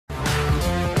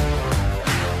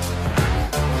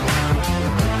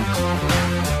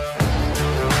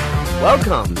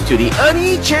Welcome to the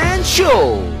Ernie Chen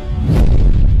Show.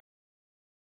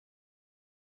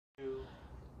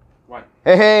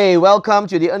 Hey, welcome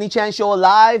to the Ernie Chen Show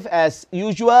live. As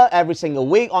usual, every single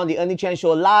week on the Ernie Chen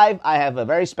Show live, I have a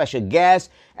very special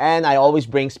guest, and I always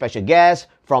bring special guests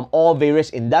from all various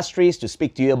industries to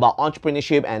speak to you about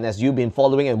entrepreneurship. And as you've been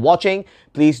following and watching,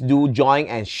 please do join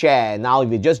and share. Now, if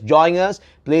you're just joining us,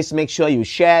 please make sure you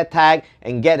share, tag,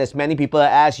 and get as many people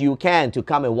as you can to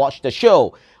come and watch the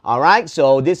show. Alright,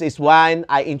 so this is when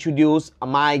I introduce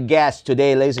my guest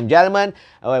today, ladies and gentlemen.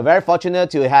 We're very fortunate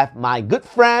to have my good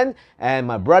friend and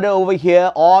my brother over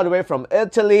here, all the way from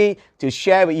Italy, to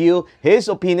share with you his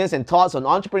opinions and thoughts on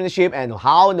entrepreneurship and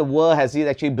how in the world has he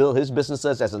actually built his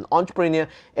businesses as an entrepreneur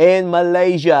in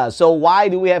Malaysia. So why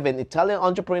do we have an Italian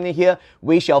entrepreneur here?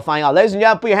 We shall find out. Ladies and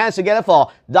gentlemen, put your hands together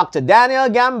for Dr. Daniele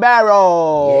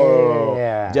Gambero.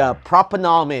 Yeah. The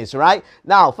proponomist, right?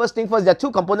 Now, first thing first, there are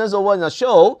two components over in the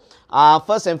show.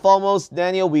 First and foremost,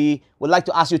 Daniel, we would like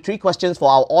to ask you 3 questions for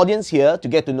our audience here to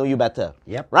get to know you better.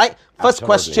 Yep. Right? First Absolutely.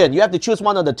 question, you have to choose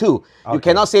one of the two. Okay. You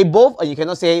cannot say both, or you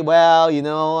cannot say, well, you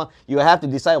know, you have to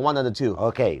decide one of the two.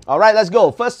 Okay. All right, let's go.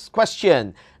 First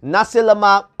question, nasi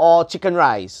lemak or chicken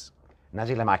rice?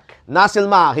 Nasi lemak. Nasi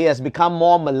lemak. He has become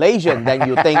more Malaysian than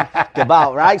you think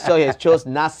about, right? So he has chose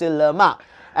nasi lemak.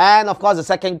 And of course, the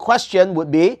second question would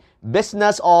be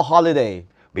business or holiday?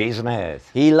 Business.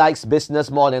 He likes business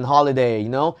more than holiday, you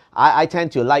know. I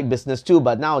tend to like business too,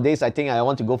 but nowadays I think I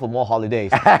want to go for more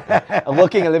holidays. I'm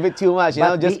working a little bit too much, you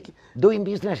know. Just doing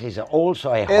business is also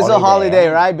a holiday. it's a holiday,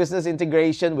 right? Business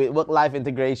integration with work-life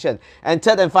integration. And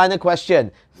third and final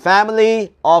question,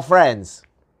 family or friends?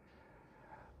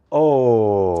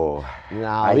 Oh,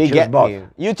 Now I we choose get both. you.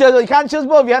 You can't choose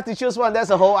both. You have to choose one. That's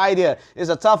the whole idea. It's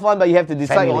a tough one, but you have to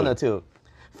decide Family. one or two.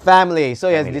 Family. So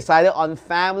he has decided on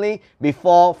family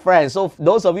before friends. So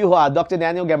those of you who are Dr.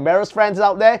 Daniel Gambero's friends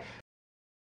out there,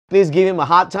 please give him a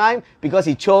hard time because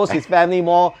he chose his family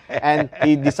more and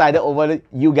he decided over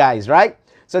you guys, right?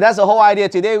 So that's the whole idea.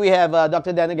 Today we have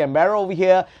Dr. Daniel Gambero over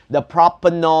here, the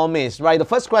proponomist, right? The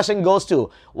first question goes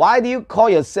to, why do you call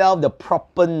yourself the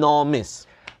proponomist?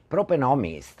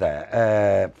 Proponomist.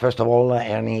 First of all,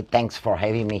 Ernie, thanks for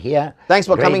having me here. Thanks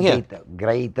for coming here.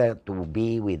 Great to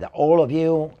be with all of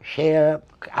you. Share,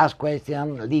 ask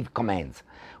questions, leave comments.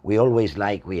 We always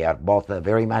we are both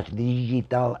very much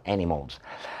digital animals.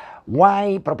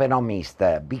 Why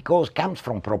proponomist? Because comes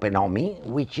from propenomi,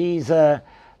 which is a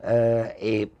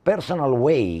personal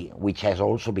way, which has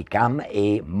also become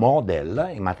a model,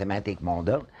 a mathematic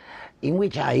model, in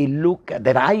which I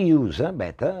use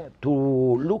better to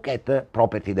look at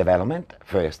property development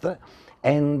first,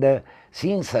 and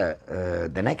since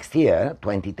the next year,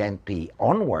 2020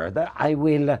 onward, I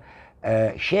will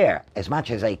share as much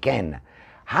as I can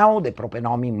how the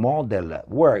propenomi model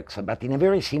works, but in a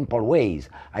very simple ways.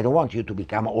 I don't want you to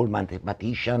become all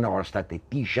mathematician or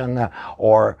statistician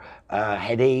or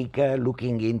headache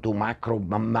looking into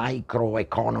micro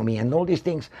economy and all these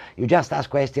things. You just ask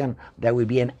questions. There will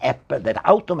be an app that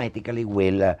automatically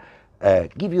will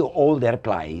give you all the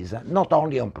replies, not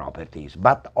only on properties,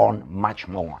 but on much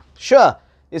more. Sure.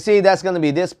 You see, that's going to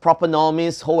be this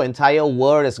proponomist whole entire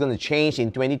world is going to change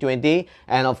in 2020.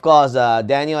 And of course,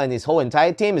 Daniel and his whole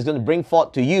entire team is going to bring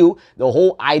forth to you the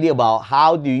whole idea about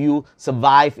how do you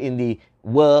survive in the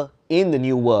world, in the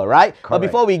new world, right? Correct. But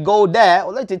before we go there, I'd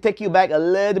like to take you back a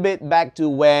little bit back to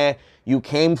where you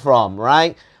came from,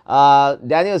 right?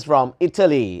 Daniel is from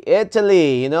Italy.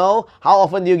 Italy, you know, how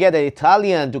often do you get an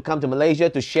Italian to come to Malaysia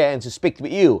to share and to speak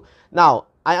with you? Now,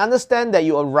 I understand that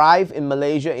you arrived in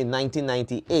Malaysia in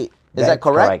 1998. Is that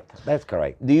correct? That's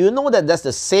correct. Do you know that that's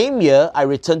the same year I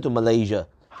returned to Malaysia?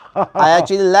 I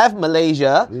actually left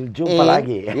Malaysia. Jumpa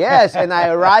lagi. Yes, and I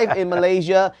arrived in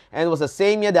Malaysia, and it was the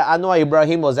same year that Anwar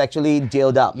Ibrahim was actually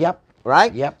jailed up. Yep.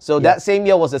 Right? Yep. So that same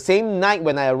year was the same night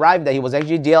when I arrived that he was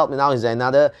actually jailed. Now is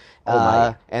another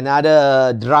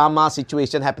another drama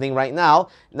situation happening right now.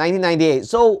 1998.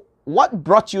 So what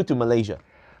brought you to Malaysia?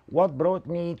 What brought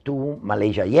me to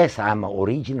Malaysia? Yes, I'm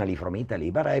originally from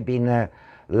Italy, but I've been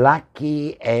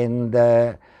lucky and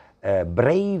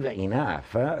brave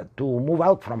enough to move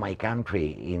out from my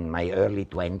country in my early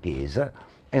 20s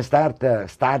and start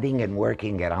studying and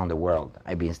working around the world.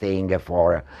 I've been staying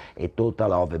for a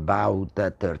total of about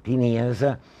 13 years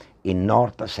in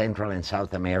North, Central and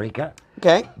South America.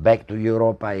 Okay. Back to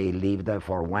Europe, I lived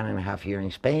for 1.5 years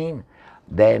in Spain,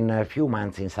 then a few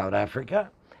months in South Africa,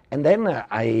 and then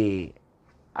I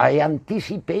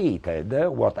anticipated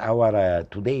what our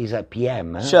today's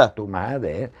PM, to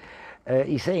Mahade,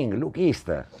 is saying, look east.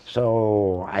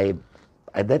 So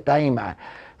at that time,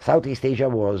 Southeast Asia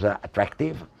was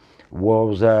attractive.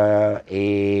 was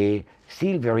a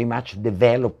still very much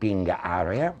developing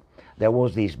area. There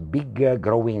was this big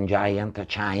growing giant,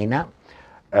 China.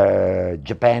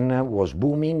 Japan was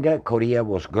booming, Korea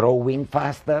was growing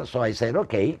faster. So I said,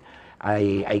 okay,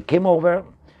 I came over.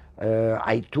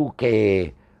 I took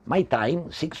my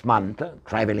time, 6 months,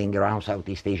 traveling around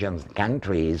Southeast Asian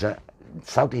countries,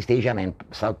 Southeast Asian and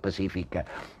South Pacific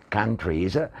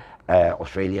countries,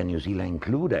 Australia, New Zealand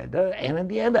included. And in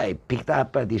the end, I picked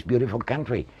up this beautiful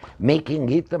country, making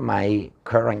it my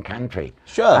current country.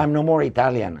 Sure. I'm no more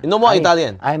Italian. No more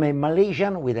Italian. I'm a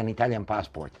Malaysian with an Italian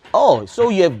passport. Oh, so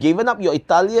you have given up your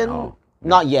Italian? No.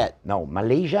 Not yet. No,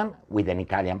 Malaysian with an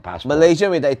Italian passport.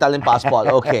 Malaysian with the Italian passport.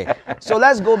 Okay. So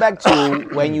let's go back to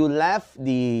when you left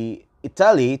the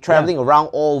Italy, traveling around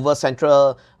all over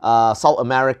Central, South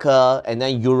America, and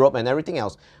then Europe and everything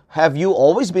else. Have you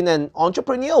always been an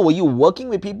entrepreneur? Or were you working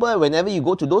with people whenever you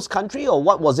go to those countries, or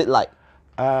what was it like?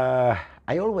 I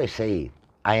always say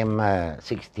I am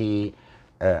 60.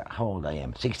 How old I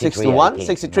am? 63. 61?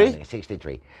 63? No,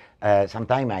 63.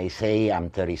 Sometimes I say I'm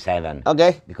 37.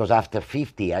 Okay. Because after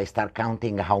 50, I start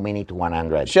counting how many to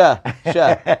 100. Sure,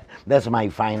 sure. That's my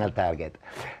final target.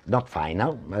 Not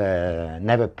final.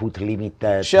 Never put limit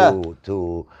Sure.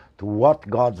 to what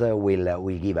God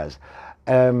will give us.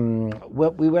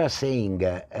 What we were saying.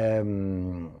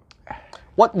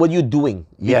 What were you doing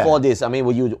before this? I mean,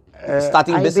 were you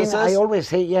starting businesses? I always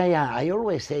say, I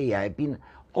always say I've been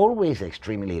always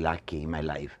extremely lucky in my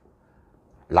life.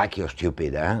 Lucky or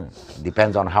stupid,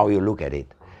 depends on how you look at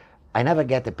it. I never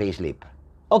get a pay slip.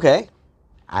 Okay.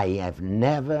 I have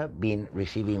never been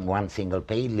receiving one single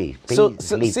pay slip. So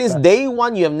since day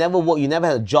one, you have never worked, you never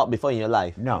had a job before in your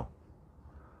life? No.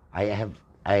 I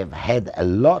have had a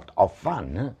lot of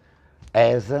fun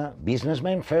as a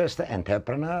businessman first,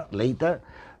 entrepreneur later.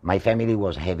 My family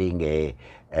was having a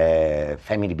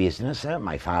family business.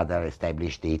 My father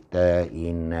established it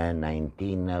in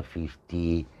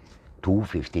 1952,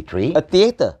 53. A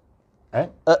theater?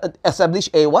 Established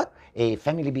a what? A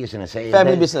family business.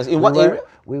 Family business. In what area?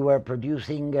 We were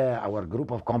producing, our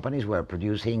group of companies were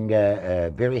producing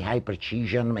very high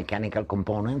precision mechanical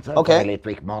components for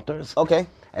electric motors. Okay.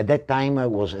 At that time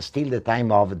was still the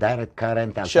time of direct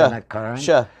current, alternate current.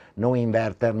 Sure. No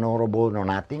inverter, no robot, no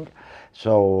nothing.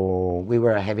 So we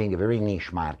were having a very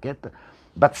niche market.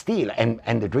 But still,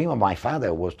 and the dream of my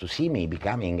father was to see me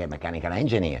becoming a mechanical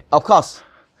engineer. Of course.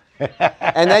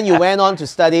 And then you went on to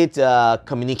study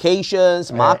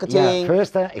communications, marketing. Yeah,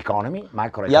 first economy,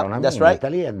 microeconomy that's in right.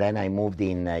 Italy, and then I moved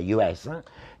in US,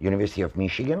 University of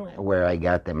Michigan, where I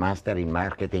got a master in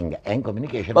marketing and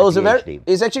communication. But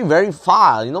it's actually very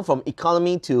far, you know, from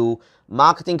economy to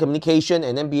marketing communication,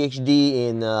 and then PhD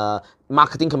in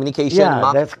marketing communication.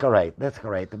 Yeah, that's correct. That's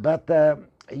correct. But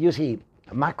you see,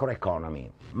 macroeconomy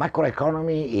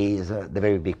is the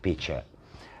very big picture.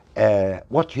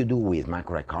 What you do with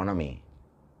macroeconomy,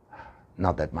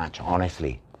 not that much,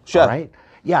 honestly. Sure. Right?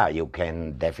 Yeah, you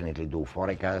can definitely do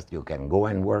forecast. You can go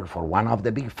and work for one of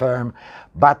the big firms,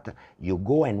 but you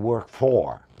go and work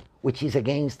for, which is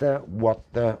against what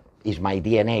is my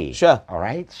DNA. Sure. All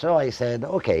right. So I said,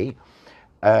 okay,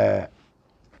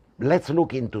 let's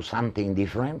look into something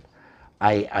different.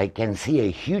 I can see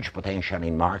a huge potential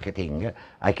in marketing.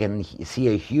 I can see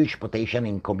a huge potential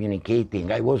in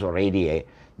communicating. I was already a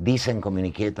decent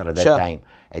communicator at that time.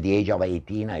 At the age of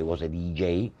 18, I was a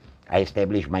DJ. I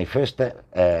established my first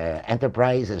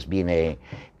enterprise has been a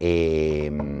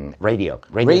radio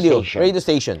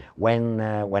station. When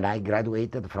I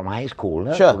graduated from high school,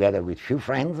 together with few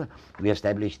friends, we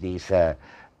established this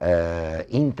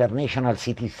International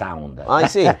City Sound. I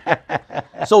see.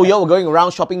 So you were going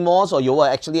around shopping malls, or you were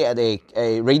actually at a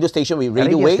radio station with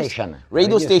radio waves?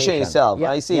 Radio station itself.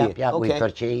 Yeah, I see. Yeah. Okay. We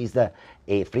purchased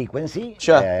a frequency.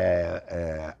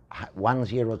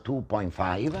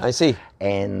 102.5. I see.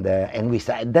 And we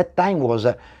at that time was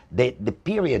the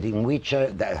period in which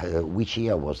which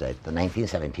year was that?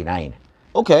 1979.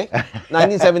 Okay,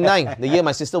 1979, the year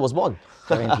my sister was born.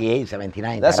 78,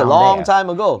 79. That's a long time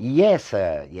ago. Yes,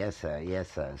 yes.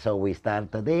 So we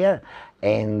started there,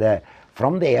 and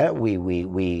from there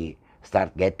we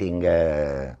start getting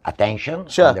attention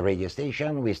on the radio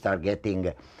station. We start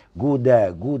getting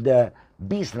good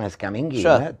business coming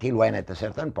in, till when at a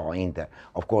certain point,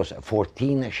 of course,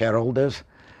 14 shareholders,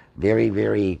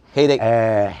 very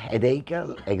headache,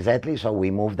 exactly. So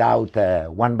we moved out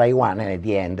one by one, and at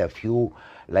the end, a few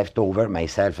left over,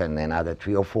 myself and another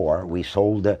 3 or 4. We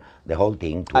sold the whole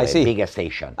thing to a bigger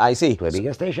station. I see. To a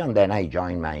bigger station. Then I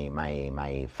joined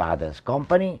my father's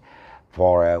company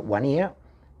for 1 year,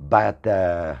 but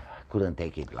couldn't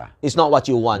take it. It's not what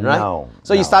you want, right? No.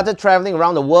 So you started traveling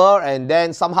around the world, and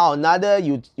then somehow or another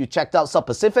you checked out South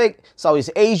Pacific,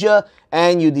 Southeast Asia,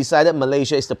 and you decided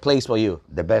Malaysia is the place for you.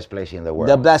 The best place in the world.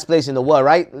 The best place in the world,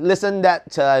 right? Listen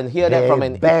that and hear that from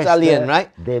an Italian, right?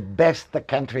 The best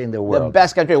country in the world. The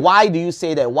best country. Why do you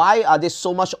say that? Why are there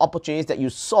so much opportunities that you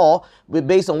saw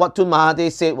based on what Tun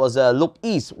Mahathir said was look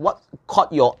east? What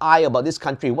caught your eye about this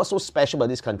country? What's so special about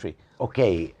this country?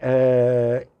 Okay.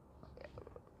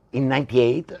 In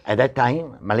 98, at that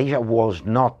time, Malaysia was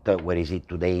not where is it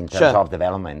today in terms of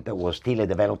development. It was still a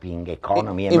developing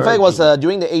economy. In fact, it was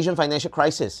during the Asian financial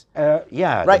crisis.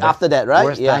 Yeah. Right after that, right?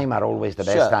 Worst time are always the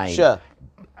best time. Sure.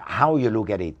 How you look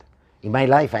at it. In my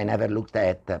life, I never looked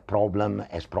at problem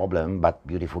as problem, but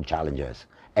beautiful challenges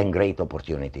and great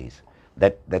opportunities.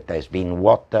 That has been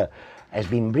what has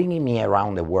been bringing me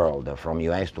around the world, from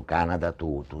US to Canada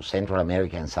to Central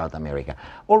America and South America.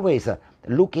 Always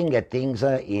looking at things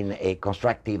in a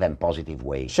constructive and positive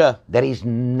way. Sure. There is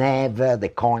never the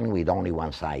coin with only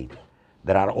one side.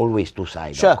 There are always two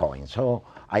sides of coin. So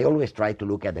I always try to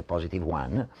look at the positive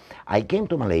one. I came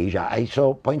to Malaysia. I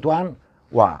saw point one,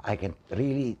 wow, I can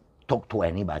really talk to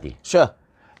anybody. Sure.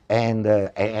 And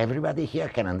everybody here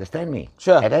can understand me.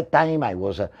 Sure. At that time, I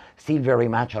was still very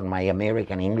much on my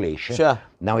American English. Sure.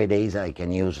 Nowadays, I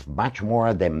can use much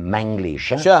more the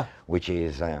Manglish, sure. which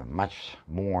is much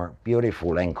more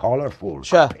beautiful and colorful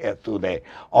sure. compared to the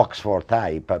Oxford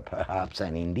type, perhaps,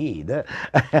 and indeed.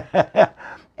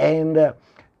 And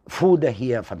food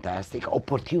here, fantastic.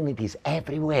 Opportunities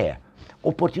everywhere.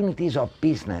 Opportunities of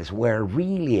business were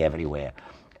really everywhere.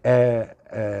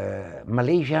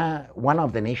 Malaysia, one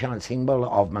of the national symbols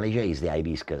of Malaysia is the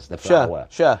hibiscus, the flower.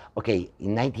 Sure. Okay,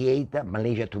 in 98,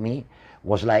 Malaysia to me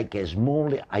was like a small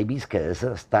hibiscus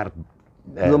start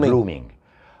blooming.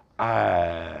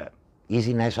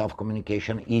 Easiness of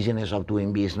communication, easiness of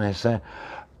doing business,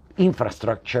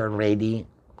 infrastructure ready.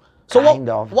 So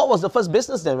what was the first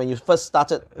business then when you first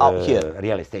started out here?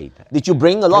 Real estate. Did you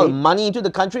bring a lot of money into the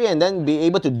country and then be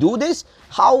able to do this?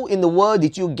 How in the world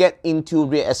did you get into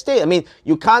real estate? I mean,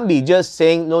 you can't be just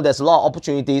saying, no, there's a lot of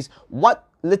opportunities. What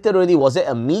literally, was it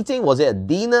a meeting? Was it a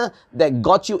dinner that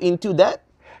got you into that?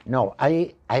 No,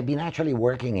 I've been actually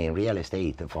working in real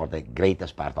estate for the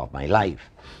greatest part of my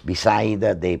life, beside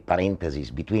the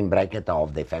parentheses, between bracket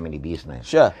of the family business.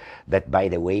 Sure. That, by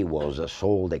the way, was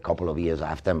sold a couple of years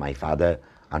after my father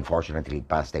unfortunately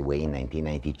passed away in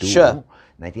 1992. Sure.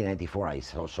 1994, I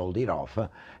sold it off,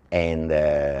 and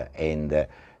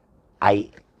I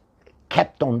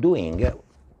kept on doing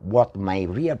what my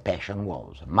real passion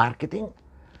was: marketing,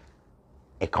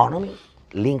 economy,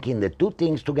 linking the two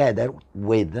things together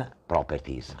with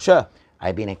properties. Sure.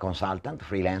 I've been a consultant,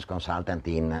 freelance consultant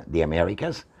in the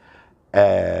Americas,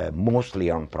 mostly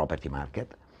on property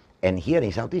market. And here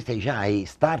in Southeast Asia, I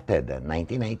started in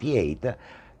 1998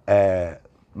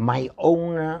 my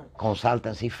own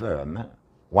consultancy firm,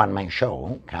 one-man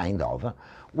show, kind of,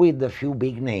 with a few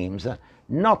big names,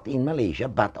 not in Malaysia,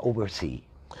 but overseas.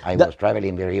 I was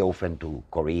traveling very often to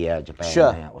Korea,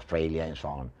 Japan, Australia, and so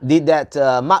on. Did that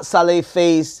Mat Saleh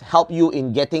phase help you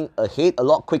in getting ahead a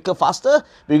lot quicker, faster?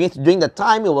 Because during the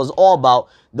time, it was all about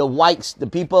the whites, the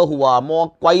people who are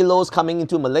more Quailos coming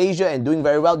into Malaysia and doing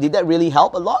very well. Did that really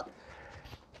help a lot?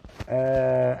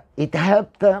 It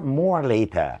helped more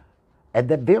later. At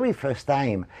the very first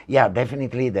time, yeah,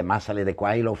 definitely the Masale de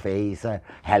Quailo phase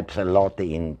helps a lot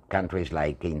in countries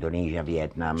like Indonesia,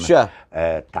 Vietnam,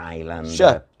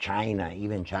 Thailand, China,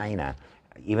 even China.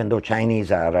 Even though Chinese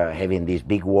are having this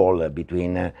big wall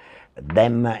between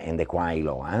them and the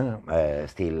Quailo,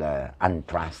 still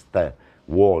untrust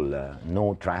wall,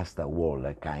 no trust wall,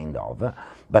 kind of.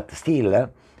 But still,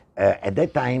 at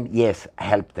that time, yes,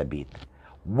 helped a bit.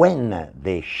 When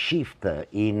the shift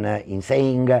in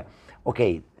saying,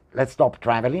 okay, let's stop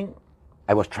traveling.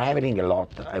 I was traveling a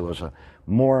lot. I was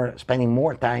spending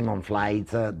more time on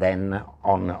flights than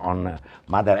on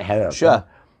Mother Earth. Sure.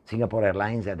 Singapore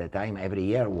Airlines at the time, every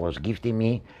year, was gifting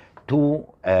me 2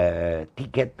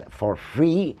 tickets for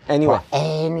free for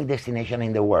any destination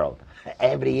in the world,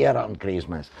 every year on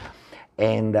Christmas.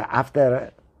 And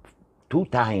after 2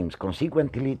 times,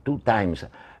 consequently 2 times,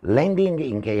 landing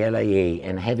in KLIA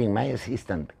and having my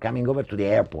assistant coming over to the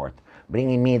airport,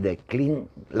 bringing me the clean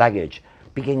luggage,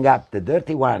 picking up the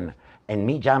dirty one, and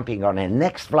me jumping on a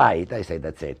next flight, I said,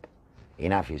 that's it.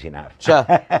 Enough is enough. Sure.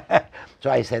 So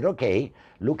I said, okay,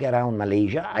 look around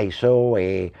Malaysia. I saw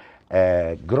a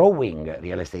growing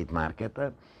real estate market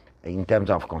in terms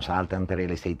of consultant,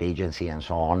 real estate agency, and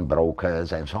so on,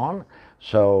 brokers, and so on.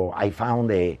 So I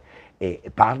found a a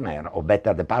partner, or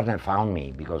better, the partner found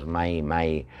me, because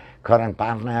my current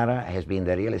partner has been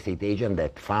the real estate agent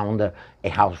that found a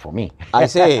house for me. I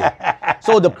see.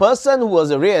 So the person who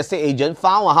was a real estate agent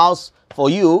found a house for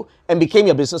you and became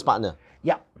your business partner.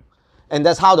 Yeah. And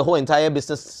that's how the whole entire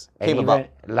business came about.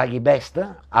 Lucky best,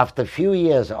 after a few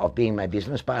years of being my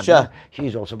business partner, Sure.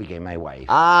 she's also became my wife.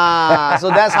 Ah, so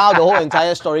that's how the whole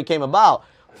entire story came about.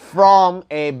 From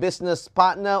a business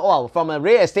partner, or from a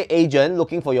real estate agent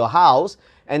looking for your house,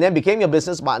 and then became your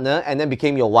business partner, and then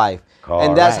became your wife.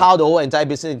 And that's how the whole entire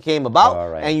business came about.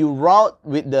 Correct. And you rode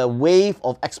with the wave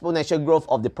of exponential growth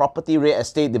of the property real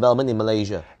estate development in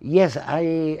Malaysia. Yes,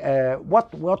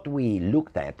 what we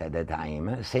looked at the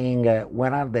time, saying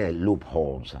where are the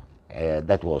loopholes?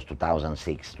 That was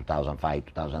 2006, 2005,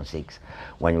 2006,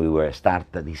 when we were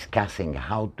start discussing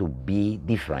how to be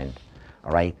different.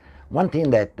 All right. One thing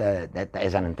that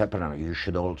as an entrepreneur you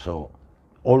should also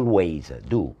always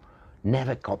do: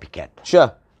 never copycat.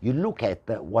 Sure. You look at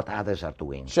what others are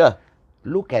doing. Sure.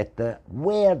 Look at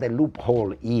where the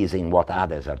loophole is in what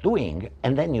others are doing,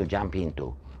 and then you jump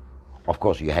into. Of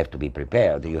course, you have to be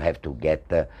prepared. You have to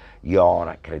get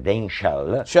your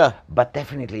credential. Sure. But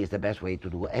definitely it's the best way to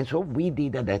do it. And so we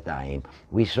did at that time.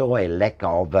 We saw a lack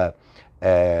of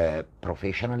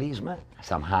professionalism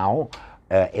somehow,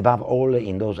 above all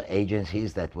in those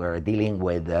agencies that were dealing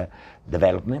with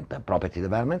development, property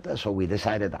development. So we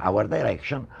decided our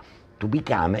direction to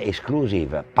become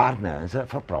exclusive partners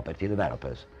for property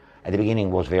developers. At the beginning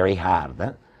it was very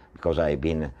hard, because I've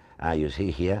been, you see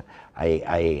here,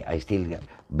 I still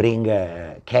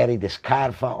carry the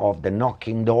scarf of the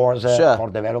knocking doors Sure. for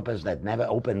developers that never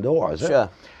open doors. Sure.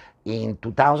 In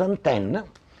 2010,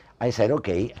 I said,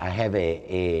 okay, I have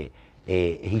a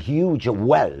huge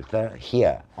wealth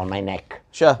here on my neck,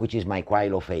 Sure. which is my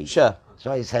Quilo face. Sure.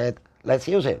 So I said, let's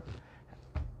use it.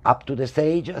 Up to the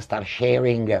stage, start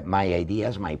sharing my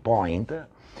ideas, my point.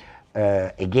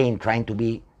 Again, trying to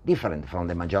be different from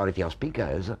the majority of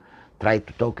speakers. Try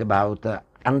to talk about,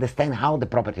 understand how the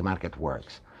property market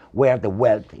works, where the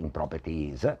wealth in property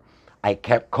is. I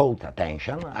caught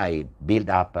attention. I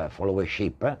build up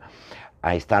followership.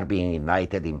 I start being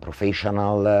invited in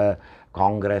professional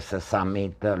congress,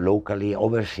 summit, locally,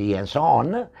 overseas, and so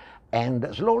on.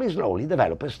 And slowly,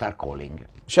 developers start calling.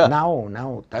 Sure.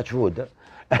 Now, touch wood.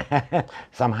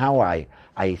 Somehow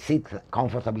I sit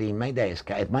comfortably at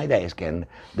my desk, and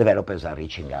developers are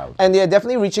reaching out. And they're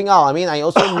definitely reaching out. I mean, I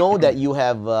also know that you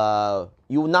have,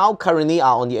 you now currently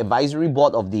are on the advisory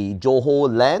board of the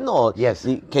Johor land, or Yes.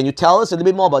 Can you tell us a little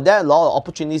bit more about that? A lot of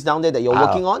opportunities down there that you're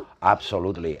working on?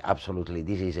 Absolutely.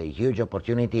 This is a huge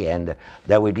opportunity, and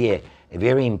there will be a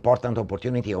very important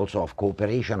opportunity also of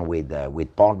cooperation with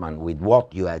Portman, with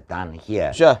what you have done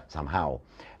here. Sure. Somehow.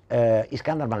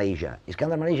 Iskandar Malaysia.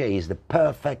 Iskandar Malaysia is the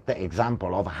perfect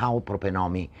example of how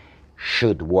Propenomi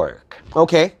should work.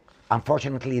 Okay.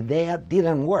 Unfortunately, there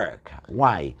didn't work.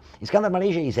 Why? Iskandar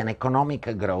Malaysia is an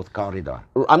economic growth corridor.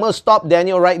 I'm going to stop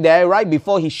Daniel right there, right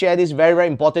before he shared this very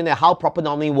important and how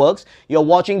Propenomi works. You're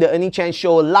watching the Ernie Chen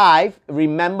Show live.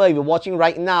 Remember, if you're watching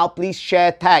right now, please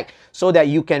share tag so that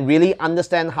you can really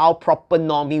understand how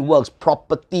Propenomi works.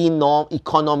 Property norm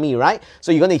economy, right?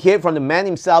 So you're going to hear it from the man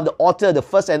himself, the author, the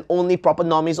first and only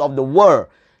Proponomies of the world.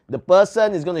 The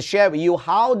person is going to share with you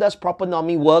how does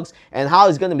Propenomi works and how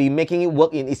it's going to be making it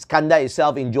work in Iskandar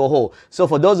itself in Johor. So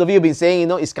for those of you who've been saying,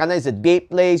 Iskandar is a dead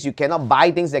place, you cannot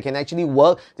buy things that can actually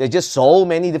work. There's just so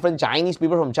many different Chinese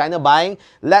people from China buying.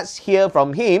 Let's hear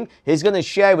from him. He's going to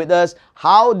share with us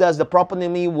how does the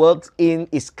Propenomi works in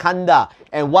Iskandar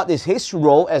and what is his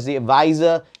role as the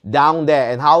advisor down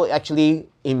there and how it actually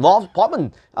involves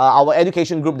Portman, our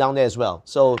education group down there as well.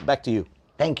 So back to you.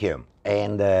 Thank you.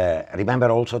 And remember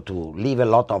also to leave a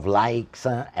lot of likes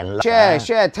and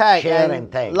share, tag,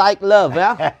 and tag. Like, love,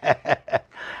 yeah?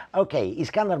 Okay,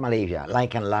 Iskandar Malaysia,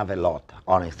 like and love a lot,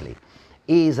 honestly,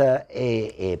 is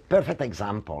a perfect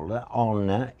example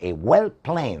on a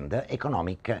well-planned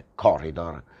economic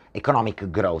corridor,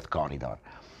 economic growth corridor.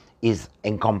 Is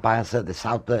encompass the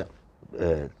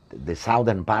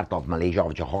southern part of Malaysia,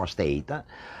 of Johor State,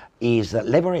 is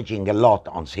leveraging a lot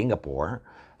on Singapore.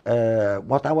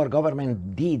 What our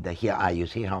government did here, you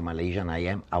see how Malaysian I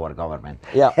am, our government.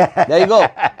 Yeah, there you go.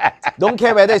 Don't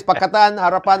care whether it's Pakatan,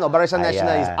 Harapan or Barisan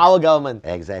Nasional, it's our government.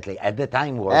 Exactly. At the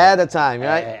time was... At the time,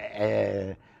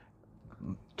 right?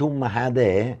 Tum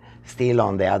Mahathir still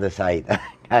on the other side,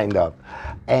 kind of.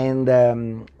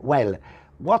 And, well,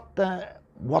 what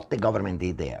the government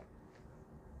did there,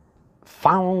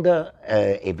 found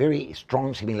a very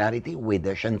strong similarity with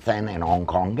Shenzhen and Hong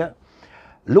Kong,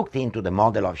 looked into the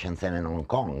model of Shenzhen and Hong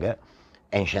Kong,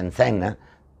 and Shenzhen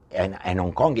and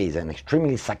Hong Kong is an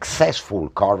extremely successful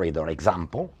corridor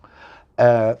example,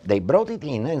 they brought it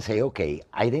in and say, okay,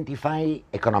 identify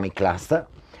economic cluster,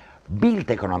 build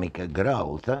economic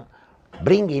growth,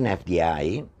 bring in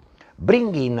FDI,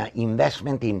 bring in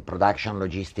investment in production,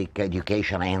 logistic,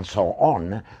 education, and so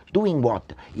on. Doing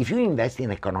what? If you invest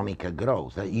in economic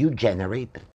growth, you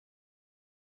generate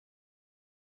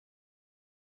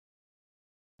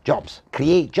jobs,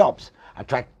 create jobs,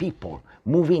 attract people,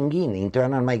 moving in,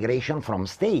 internal migration from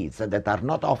states that are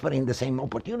not offering the same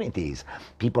opportunities.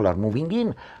 People are moving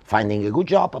in, finding a good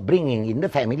job, bringing in the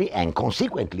family, and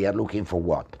consequently are looking for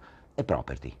what? A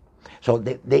property. So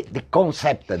the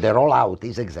concept, the rollout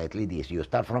is exactly this. You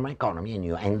start from economy and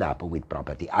you end up with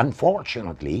property.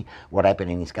 Unfortunately, what happened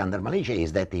in Iskandar, Malaysia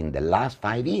is that in the last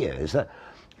 5 years,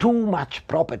 too much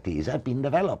properties have been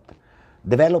developed.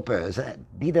 Developers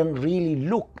didn't really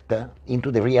look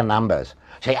into the real numbers.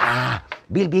 Say,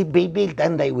 build,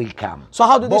 and they will come. So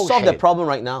how do they solve that problem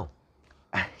right now?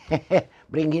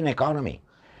 Bring in economy,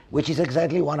 which is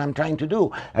exactly what I'm trying to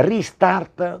do.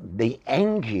 Restart the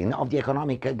engine of the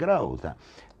economic growth.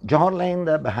 Johor Land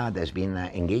Bahad has been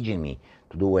engaging me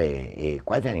to do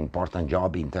quite an important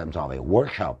job in terms of a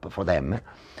workshop for them,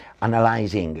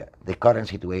 analyzing the current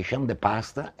situation, the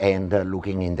past, and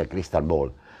looking in the crystal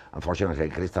ball. Unfortunately,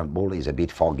 the crystal ball is a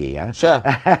bit foggy. Sure.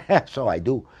 So I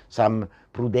do some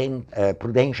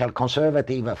prudential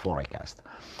conservative forecast.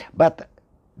 But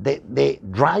the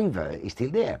driver is still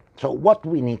there. So what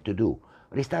we need to do?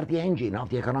 Restart the engine of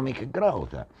the economic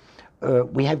growth.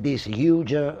 We have this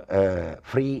huge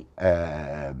free,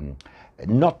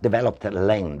 not developed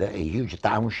land, a huge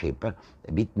township, a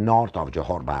bit north of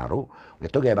Johor Bahru. We're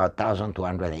talking about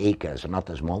 1,200 acres, not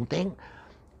a small thing,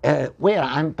 where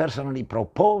I'm personally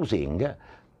proposing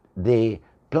the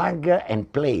plug in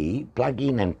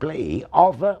and play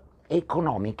of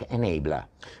economic enabler.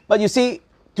 But you see,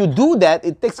 to do that,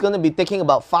 it's going to be taking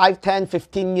about 5, 10,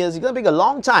 15 years. It's going to take a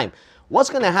long time. What's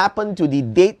going to happen to the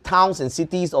dead towns and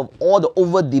cities of all the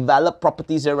overdeveloped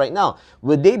properties there right now?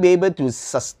 Will they be able to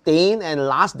sustain and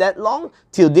last that long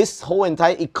till this whole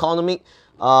entire economic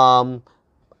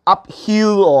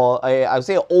uphill, or I would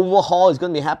say overhaul, is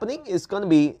going to be happening? It's going to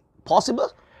be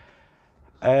possible?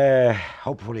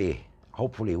 Hopefully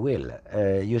will.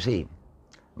 You see,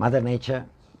 Mother Nature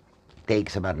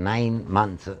takes about 9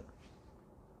 months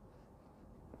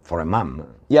for a mom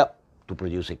to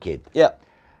produce a kid. Yep.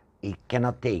 It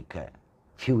cannot take a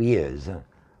few years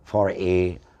for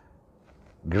a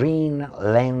green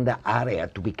land area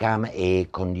to become a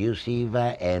conducive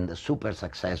and super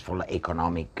successful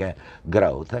economic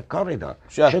growth corridor.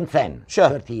 Sure. Shenzhen, Sure.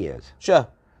 30 years. Sure.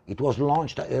 It was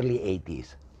launched early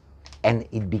 80s, and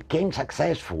it became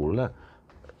successful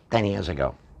 10 years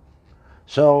ago.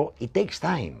 So it takes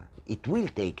time. It will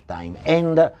take time,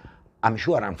 and I'm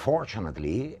sure,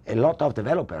 unfortunately, a lot of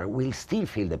developers will still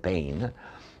feel the pain.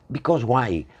 Because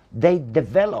why? They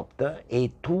developed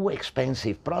a too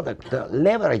expensive product,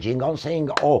 leveraging on saying,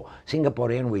 oh,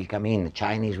 Singaporean will come in,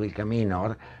 Chinese will come in,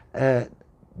 or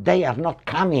they are not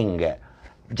coming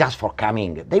just for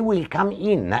coming. They will come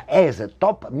in as a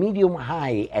top, medium,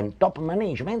 high, and top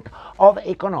management of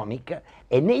economic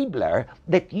enabler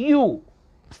that you,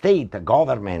 state,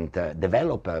 government,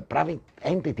 developer, private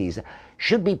entities,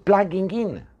 should be plugging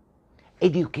in.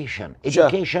 Education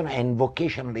and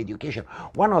vocational education.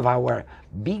 One of our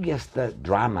biggest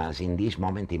dramas in this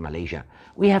moment in Malaysia,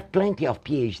 we have plenty of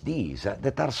PhDs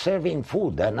that are serving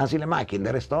food, nasi lemak in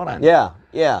the restaurant.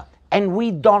 Yeah. And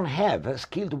we don't have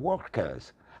skilled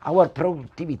workers. Our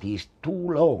productivity is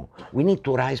too low. We need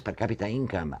to rise per capita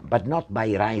income, but not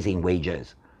by rising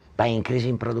wages, by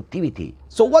increasing productivity.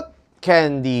 So what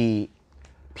can the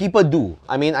people do?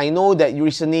 I mean, I know that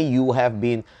recently you have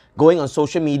been going on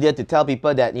social media to tell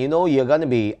people that, you know, you're going to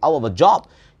be out of a job.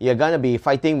 You're going to be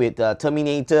fighting with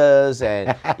Terminators,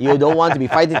 and you don't want to be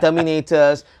fighting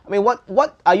Terminators. I mean,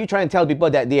 what are you trying to tell people,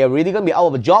 that they are really going to be out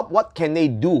of a job? What can they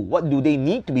do? What do they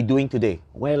need to be doing today?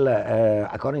 Well,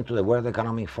 according to the World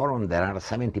Economic Forum, there are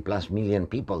 70+ million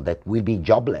people that will be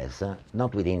jobless,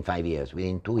 not within 5 years,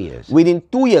 within 2 years. Within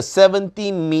 2 years,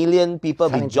 70 million people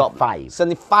be jobless.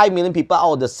 75 million people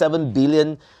out of the 7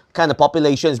 billion kind of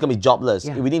population is going to be jobless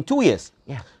within 2 years.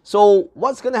 Yeah. So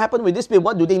what's going to happen with this people?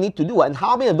 What do they need to do? And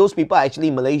how many of those people are actually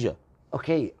in Malaysia?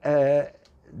 Okay,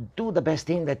 do the best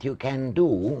thing that you can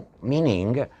do,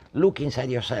 meaning look inside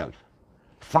yourself.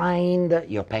 Find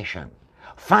your passion.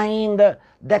 Find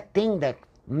that thing that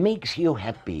makes you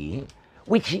happy,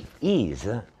 which is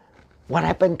what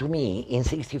happened to me in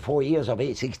 64 years of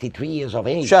age, 63 years of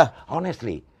age. Sure.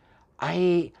 Honestly,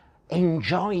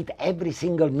 enjoyed every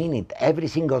single minute, every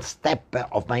single step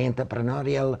of my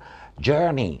entrepreneurial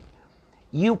journey.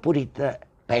 You put it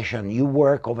passion, you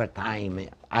work overtime.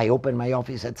 I open my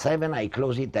office at 7, I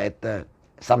close it at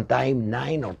sometime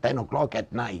 9 or 10 o'clock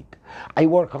at night. I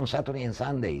work on Saturday and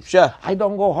Sundays. Sure. I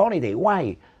don't go holiday.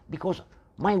 Why? Because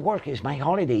my work is my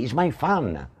holiday, is my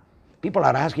fun. People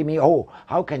are asking me, oh,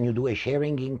 how can you do a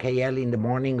sharing in KL in the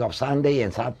morning of Sunday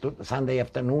and Sunday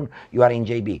afternoon you are in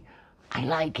JB? I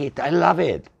like it, I love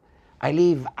it.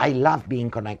 I love being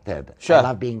connected. Sure. I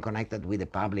love being connected with the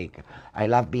public. I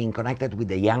love being connected with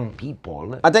the young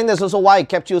people. I think that's also why it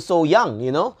kept you so young,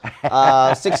 you know?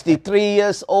 63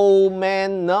 years old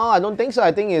man. No, I don't think so.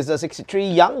 I think it's a 63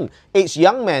 young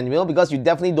man, you know, because you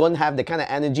definitely don't have the kind of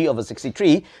energy of a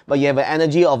 63, but you have an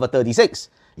energy of a 36.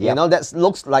 Yep. You know, that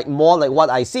looks like more like what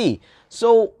I see.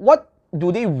 So what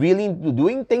do they really do?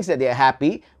 Doing things that they're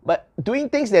happy, but doing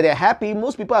things that they're happy,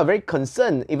 most people are very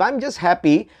concerned. If I'm just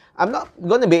happy, I'm not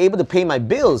going to be able to pay my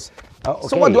bills. Okay.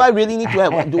 So what do I really need to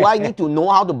have? Do I need to know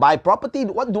how to buy property?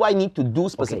 What do I need to do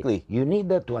specifically? Okay. You need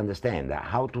to understand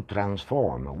how to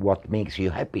transform what makes you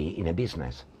happy in a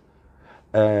business.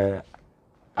 I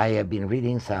have been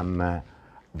reading some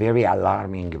very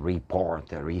alarming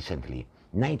report recently.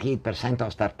 98%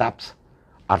 of startups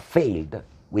are failed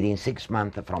within 6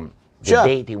 months from the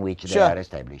date in which they are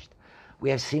established.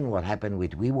 We have seen what happened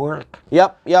with WeWork.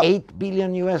 Yep. $8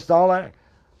 billion US,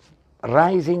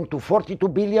 rising to 42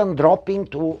 billion, dropping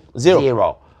to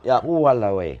zero. Yep.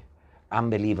 Wallah,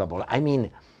 unbelievable. I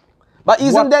mean, but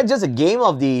isn't that just a game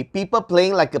of the people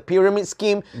playing like a pyramid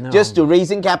scheme, just to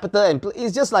raising capital? And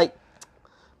it's just like,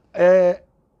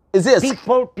 is this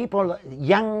people,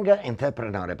 young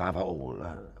entrepreneur above all,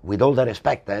 with all the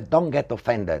respect, don't get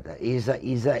offended. Is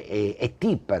a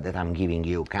tip that I'm giving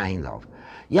you, kind of.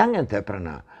 Young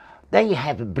entrepreneur, they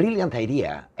have a brilliant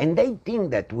idea, and they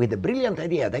think that with a brilliant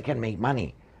idea they can make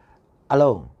money.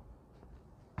 Hello,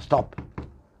 stop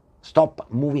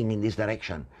moving in this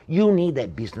direction. You need a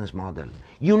business model.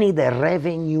 You need a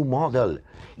revenue model.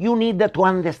 You need to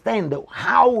understand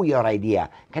how your idea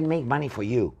can make money for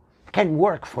you, can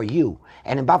work for you,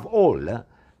 and above all,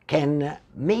 can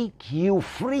make you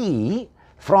free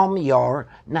from your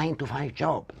 9-to-5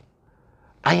 job.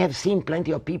 I have seen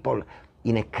plenty of people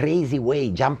in a crazy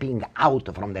way jumping out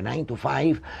from the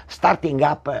 9-to-5, starting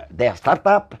up their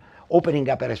startup, opening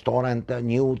up a restaurant,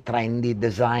 new, trendy,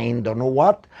 design, don't know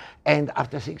what, and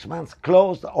after 6 months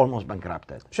closed, almost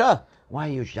bankrupted. Sure. Why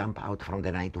you jump out from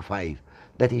the 9-to-5?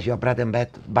 That is your bread and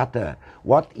butter.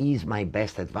 What is my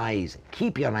best advice?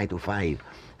 Keep your 9-to-5.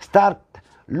 Start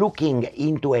looking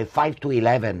into a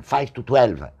 5-to-11,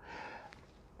 5-to-12.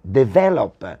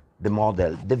 Develop the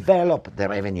model, develop the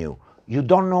revenue. You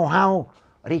don't know how?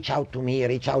 Reach out to me,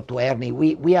 reach out to Ernie.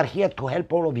 We are here to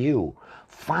help all of you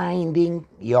finding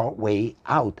your way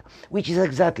out, which is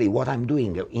exactly what I'm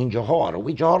doing in Johor,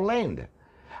 with Johor Land.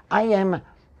 I am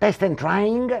test and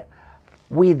trying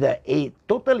with a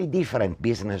totally different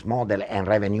business model and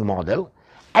revenue model,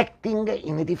 acting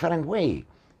in a different way.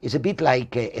 It's a bit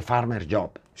like a farmer's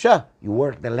job. Sure. You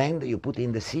work the land, you put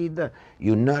in the seed,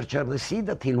 you nurture the seed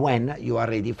till when you are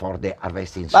ready for the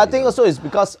harvesting season. But I think also it's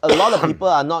because a lot of people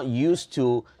are not used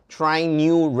to trying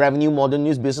new revenue model,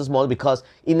 new business model, because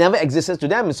it never existed to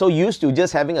them. It's so used to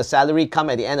just having a salary come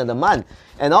at the end of the month.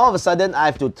 And all of a sudden, I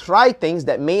have to try things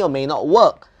that may or may not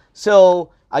work. So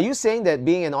are you saying that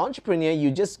being an entrepreneur, you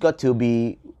just got to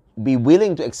be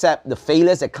willing to accept the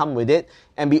failures that come with it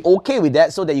and be okay with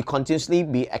that, so that you continuously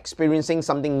be experiencing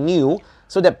something new,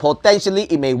 so that potentially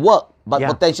it may work, but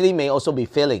potentially may also be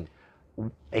failing?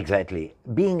 Exactly.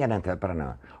 Being an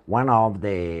entrepreneur, one of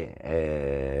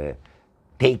the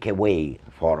takeaway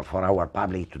for our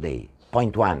public today,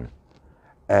 point one,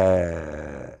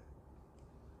 30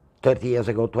 years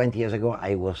ago, 20 years ago,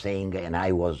 I was saying, and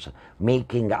I was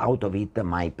making out of it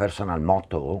my personal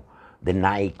motto, the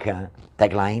Nike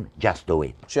tagline, just do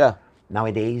it. Sure.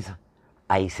 Nowadays,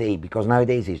 I say, because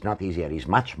nowadays it's not easier, it's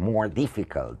much more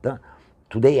difficult.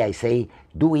 Today I say,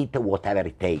 do it whatever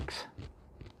it takes.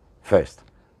 First.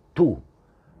 Two,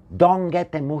 don't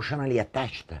get emotionally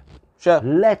attached. Sure.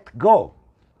 Let go.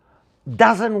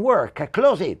 Doesn't work,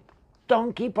 close it.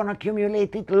 Don't keep on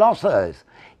accumulated losses.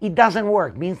 It doesn't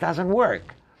work, means doesn't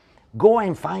work. Go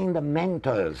and find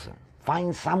mentors.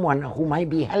 Find someone who might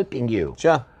be helping you.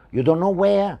 Sure. You don't know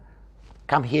where?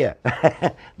 Come here.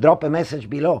 Drop a message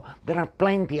below. There are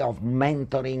plenty of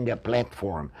mentoring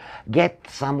platforms. Get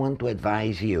someone to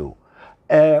advise you.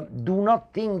 Do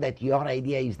not think that your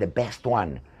idea is the best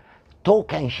one.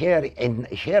 Talk and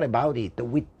share about it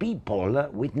with people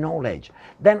with knowledge.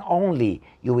 Then only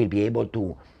you will be able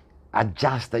to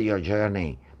adjust your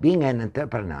journey, Being an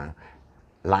entrepreneur,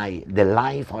 the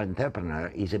life of an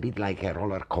entrepreneur is a bit like a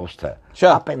roller coaster,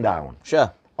 Sure. up and down.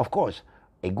 Sure. Of course,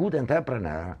 a good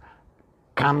entrepreneur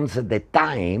comes the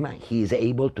time he is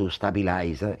able to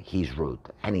stabilize his route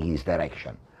and his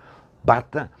direction.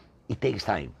 But it takes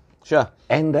time. Sure.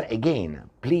 And again,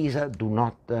 please do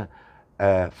not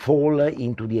fall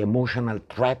into the emotional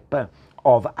trap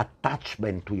of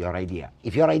attachment to your idea.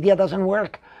 If your idea doesn't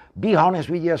work, be honest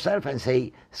with yourself and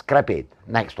say, scrap it,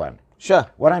 next one. Sure.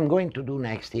 What I'm going to do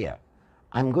next year,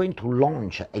 I'm going to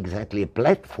launch exactly a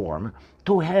platform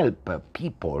to help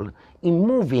people in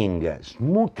moving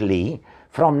smoothly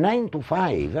from 9 to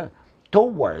 5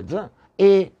 towards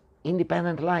a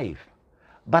independent life.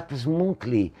 But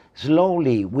smoothly,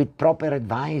 slowly, with proper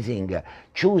advising,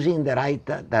 choosing the right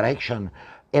direction,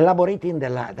 elaborating the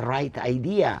right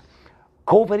idea,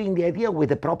 covering the idea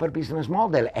with a proper business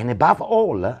model, and above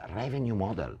all, revenue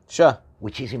model. Sure.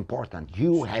 Which is important.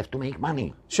 You have to make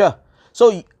money. Sure.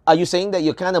 So are you saying that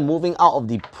you're kind of moving out of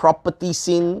the property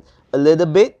scene a little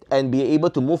bit and be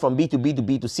able to move from B2B to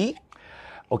B2C?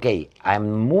 Okay,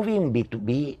 I'm moving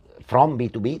B2B from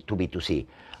B2B to B2C.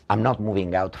 I'm not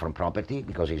moving out from property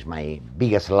because it's my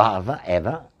biggest love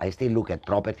ever. I still look at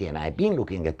property, and I've been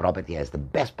looking at property as the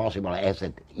best possible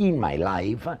asset in my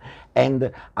life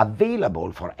and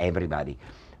available for everybody.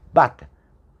 But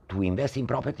to invest in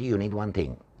property, you need one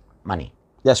thing, money.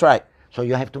 That's right. So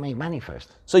you have to make money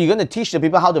first. So you're going to teach the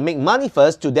people how to make money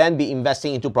first to then be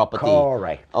investing into property.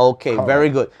 Correct. Okay, Correct. very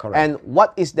good. Correct. And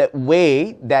what is that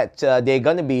way that they're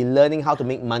going to be learning how to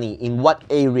make money? In what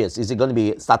areas? Is it going to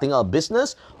be starting a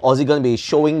business, or is it going to be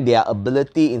showing their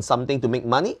ability in something to make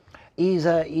money? Is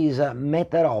a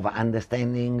matter of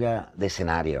understanding the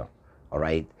scenario, all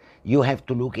right? You have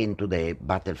to look into the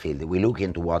battlefield. We look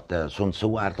into what Sun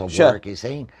Tzu, Art of Sure. Work, is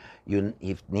saying. You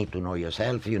need to know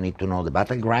yourself, you need to know the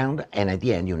battleground, and at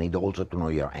the end you need also to know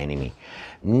your enemy.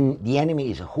 The enemy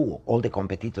is who? All the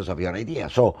competitors of your idea.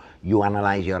 So you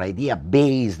analyze your idea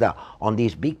based on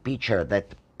this big picture that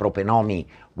Propenomi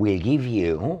will give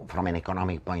you from an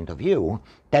economic point of view,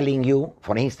 telling you,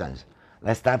 for instance,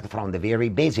 let's start from the very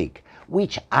basic.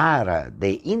 Which are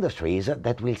the industries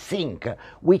that will sink?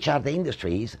 Which are the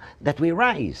industries that will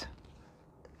rise?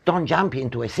 Don't jump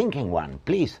into a sinking one,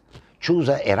 please. Choose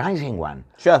a rising one.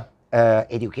 Sure.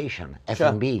 Education,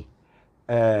 F&B,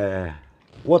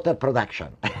 water production,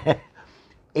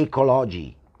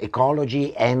 ecology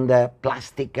and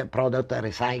plastic product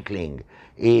recycling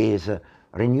is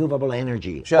renewable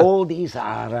energy. Sure. All these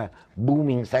are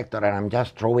booming sector, and I'm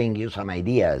just throwing you some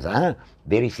ideas.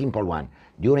 Very simple one.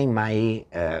 During my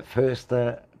first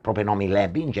Propenomi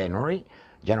Lab in January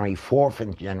 4th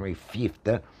and January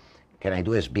 5th, can I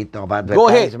do a bit of advertisement? Go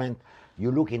ahead. You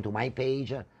look into my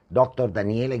page, Dr.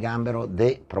 Daniele Gambero,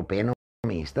 the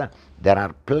Propenomist. There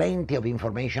are plenty of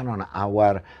information on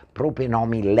our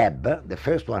Propenomi Lab. The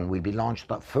first one will be launched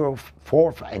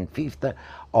 4th and 5th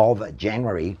of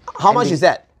January. How much is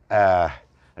that?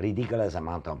 Ridiculous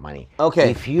amount of money.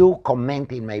 Okay. If you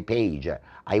comment in my page,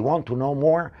 I want to know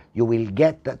more, you will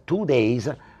get 2 days,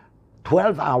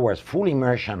 12 hours full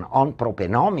immersion on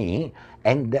Propenomi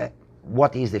and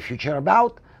what is the future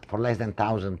about for less than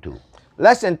 1,002.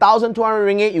 Less than 1,200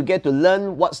 ringgit, you get to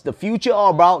learn what's the future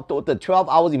all about. Total 12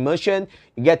 hours immersion.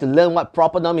 You get to learn what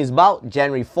Propenomi is about.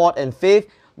 January 4th and 5th.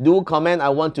 Do comment, I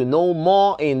want to know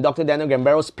more, in Dr. Daniel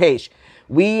Gambero's page.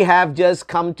 We have just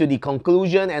come to the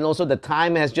conclusion, and also the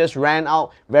time has just ran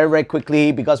out very, very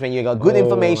quickly, because when you got good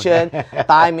information,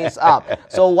 time is up.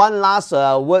 So one last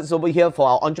words over here for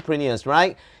our entrepreneurs,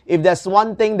 right? If there's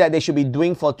one thing that they should be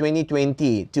doing for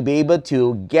 2020 to be able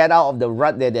to get out of the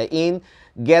rut that they're in,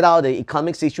 get out of the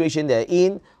economic situation they're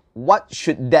in, what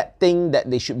should that thing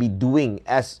that they should be doing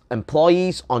as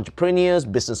employees, entrepreneurs,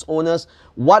 business owners?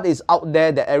 What is out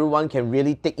there that everyone can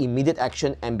really take immediate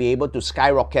action and be able to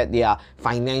skyrocket their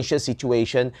financial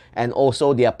situation and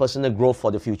also their personal growth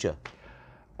for the future?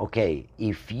 Okay,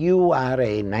 if you are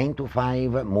a 9 to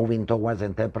 5 moving towards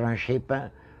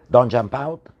entrepreneurship, don't jump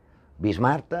out, be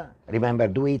smart, remember,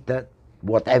 do it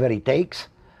whatever it takes,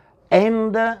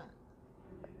 and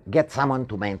get someone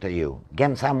to mentor you,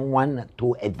 get someone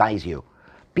to advise you.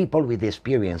 People with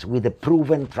experience, with a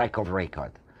proven track of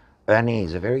record. Ernie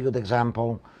is a very good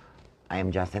example. I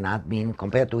am just an admin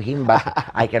compared to him, but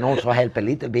I can also help a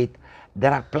little bit.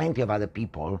 There are plenty of other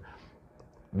people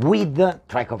with the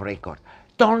track of record.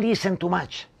 Don't listen too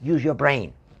much. Use your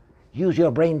brain. Use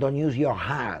your brain, don't use your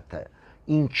heart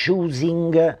in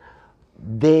choosing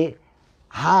the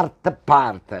hard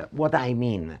part. What I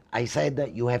mean, I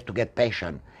said you have to get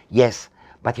passion. Yes,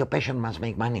 but your passion must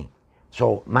make money.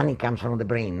 So money comes from the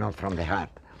brain, not from the heart.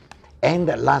 And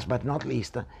last but not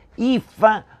least, if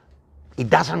it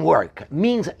doesn't work,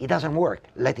 means it doesn't work,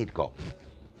 let it go.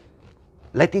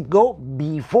 Let it go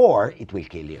before it will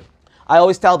kill you. I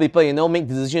always tell people, make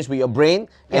decisions with your brain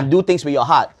and do things with your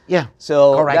heart. Yeah.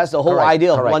 So Correct. that's the whole Correct.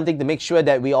 idea of Correct. wanting to make sure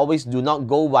that we always do not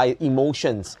go by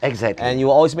emotions. Exactly. And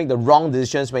you always make the wrong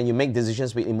decisions when you make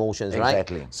decisions with emotions, right?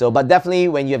 Exactly. So, but definitely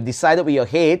when you have decided with your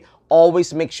head,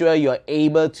 always make sure you're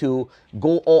able to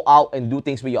go all out and do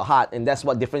things with your heart. And that's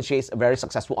what differentiates a very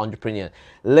successful entrepreneur.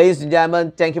 Ladies and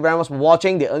gentlemen, thank you very much for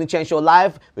watching the Ernie Chen Show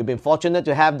Live. We've been fortunate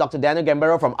to have Dr. Daniele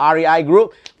Gambero from REI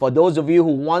Group. For those of you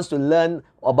who wants to learn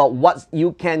about what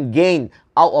you can gain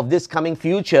out of this coming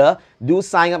future, do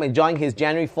sign up and join his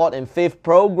January 4th and 5th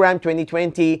program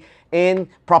 2020 in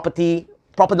Proponomy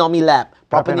Lab.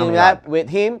 Proponomy Lab with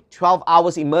him, 12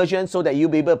 hours immersion so that you'll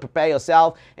be able to prepare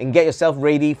yourself and get yourself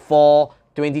ready for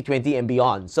 2020 and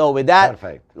beyond. So with that,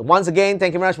 perfect. Once again,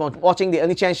 thank you very much for watching the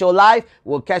Ernie Chen Show Live.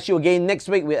 We'll catch you again next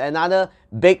week with another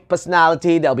big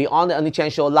personality that'll be on the Ernie Chen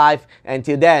Show Live.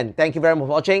 Until then, thank you very much for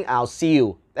watching. I'll see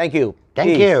you. Thank you.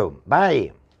 Thank Peace. you.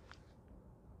 Bye.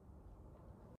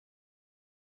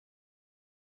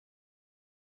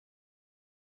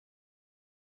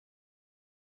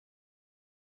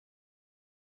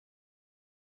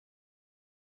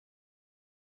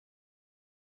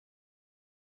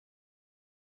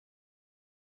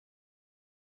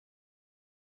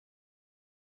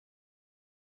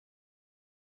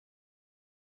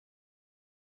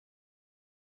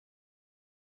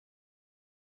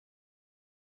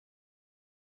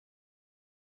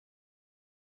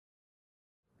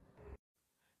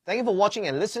 Thank you for watching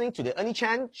and listening to the Ernie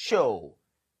Chen Show.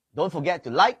 Don't forget to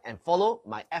like and follow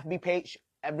my FB page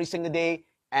every single day.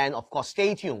 And of course,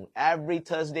 stay tuned every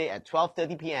Thursday at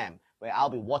 12:30 p.m. where I'll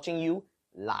be watching you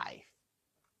live.